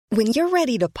When you're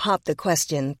ready to pop the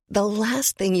question, the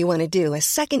last thing you want to do is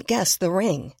second-guess the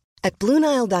ring. At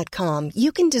BlueNile.com,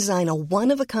 you can design a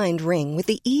one-of-a-kind ring with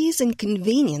the ease and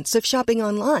convenience of shopping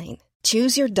online.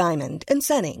 Choose your diamond and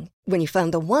setting. When you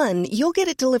find the one, you'll get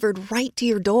it delivered right to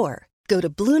your door. Go to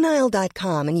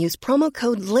BlueNile.com and use promo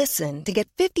code LISTEN to get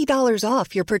 $50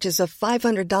 off your purchase of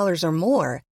 $500 or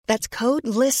more. That's code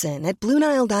LISTEN at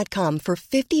BlueNile.com for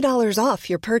 $50 off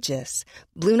your purchase.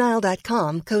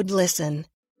 BlueNile.com, code LISTEN.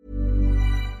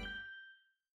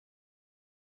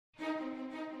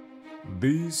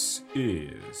 This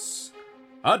is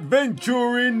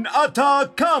Adventure in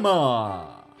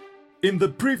Atacama! In the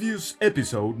previous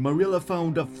episode, Mariela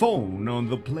found a phone on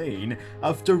the plane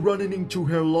after running into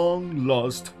her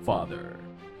long-lost father.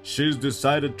 She's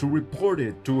decided to report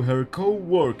it to her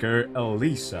co-worker,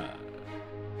 Elisa.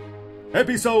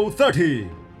 Episode 30!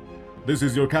 This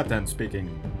is your captain speaking.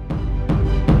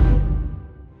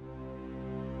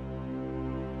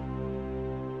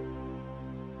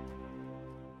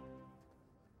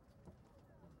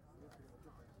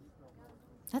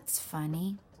 That's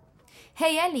funny.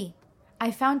 Hey, Ellie.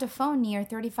 I found a phone near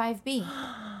 35B.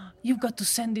 You've got to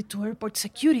send it to airport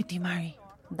security, Mari.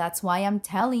 That's why I'm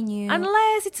telling you.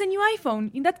 Unless it's a new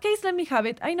iPhone. In that case, let me have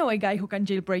it. I know a guy who can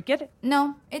jailbreak it.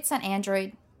 No, it's an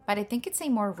Android. But I think it's a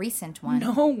more recent one.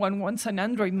 No one wants an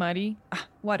Android, Mari.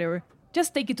 Whatever.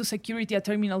 Just take it to security at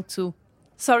Terminal 2.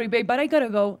 Sorry, babe, but I gotta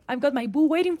go. I've got my boo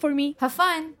waiting for me. Have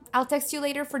fun. I'll text you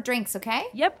later for drinks, okay?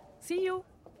 Yep. See you.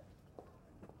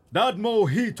 That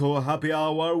mojito happy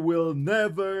hour will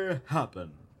never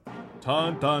happen.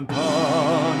 Tan tan tan.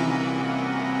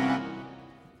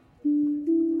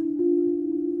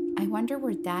 I wonder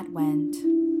where Dad went.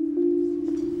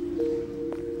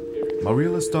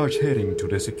 Mariela starts heading to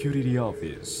the security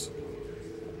office.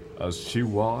 As she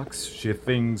walks, she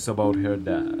thinks about her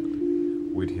dad,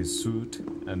 with his suit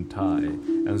and tie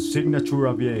and signature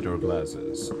aviator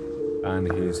glasses, and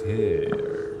his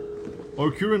hair. Or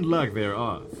current lack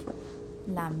thereof.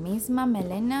 La misma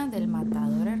melena del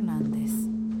Matador Hernández.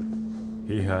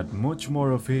 He had much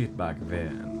more of it back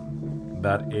then.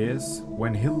 That is,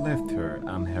 when he left her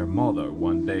and her mother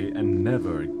one day and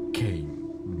never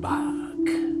came back.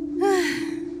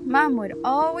 Mom would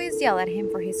always yell at him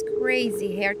for his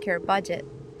crazy hair care budget.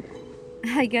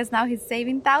 I guess now he's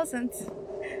saving thousands.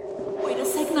 Wait a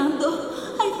sec, Nando.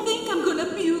 I think I'm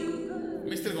gonna puke.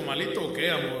 ¿Viste algo malito o qué,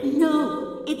 amor?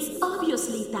 No, it's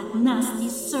obviously that nasty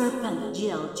serpent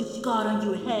gel you've got on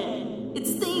your head. It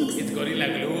stinks. It's Gorilla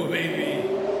Glue, baby.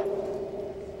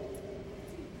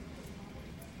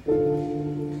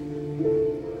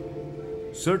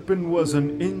 Serpent was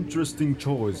an interesting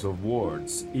choice of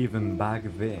words even back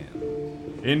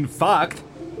then. In fact,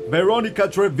 Veronica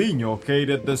Trevino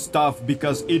hated the stuff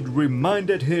because it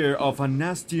reminded her of a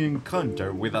nasty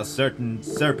encounter with a certain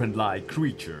serpent-like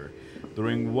creature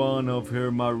during one of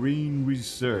her marine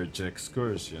research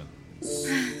excursions.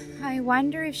 I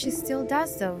wonder if she still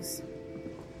does those.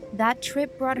 That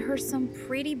trip brought her some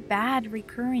pretty bad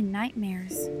recurring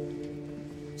nightmares.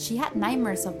 She had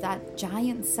nightmares of that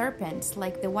giant serpent,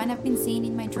 like the one I've been seeing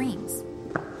in my dreams.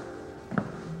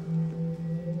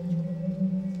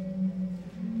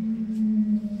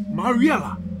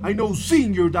 Mariela, I know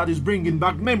seeing your dad is bringing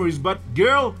back memories, but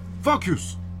girl,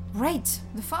 focus. Right,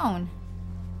 the phone.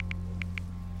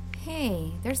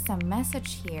 Hey, there's a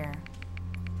message here.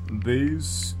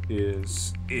 This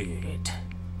is it.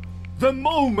 The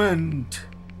moment!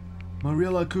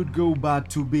 Mariela could go back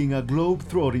to being a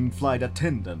globe-trotting flight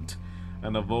attendant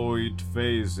and avoid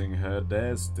facing her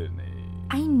destiny.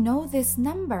 I know this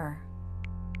number.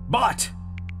 But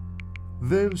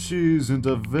then she isn't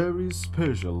a very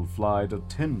special flight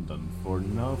attendant for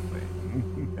nothing.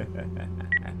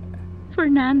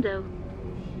 Fernando,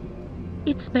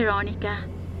 it's Veronica.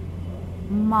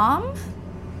 Mom?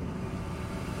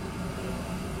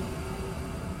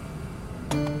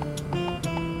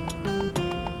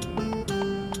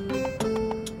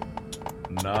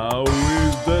 Now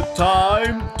is the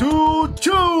time to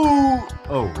chew!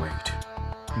 Oh, wait.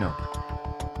 No.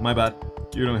 My bad.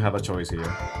 You don't have a choice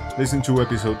here. Listen to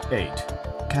episode 8,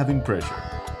 Cabin Pressure.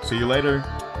 See you later.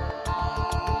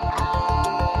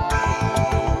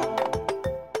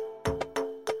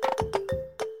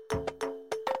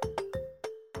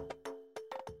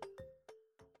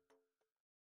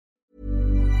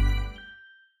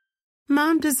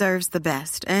 Mom deserves the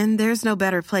best, and there's no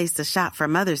better place to shop for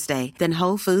Mother's Day than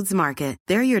Whole Foods Market.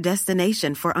 They're your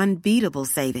destination for unbeatable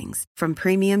savings, from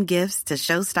premium gifts to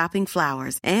show-stopping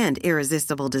flowers and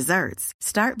irresistible desserts.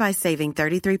 Start by saving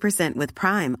 33% with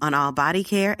Prime on all body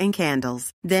care and candles.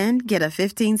 Then get a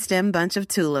 15-stem bunch of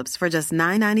tulips for just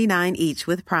 $9.99 each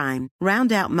with Prime.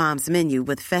 Round out Mom's menu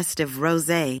with festive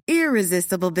rosé,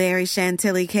 irresistible berry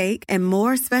chantilly cake, and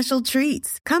more special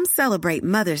treats. Come celebrate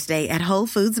Mother's Day at Whole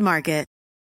Foods Market.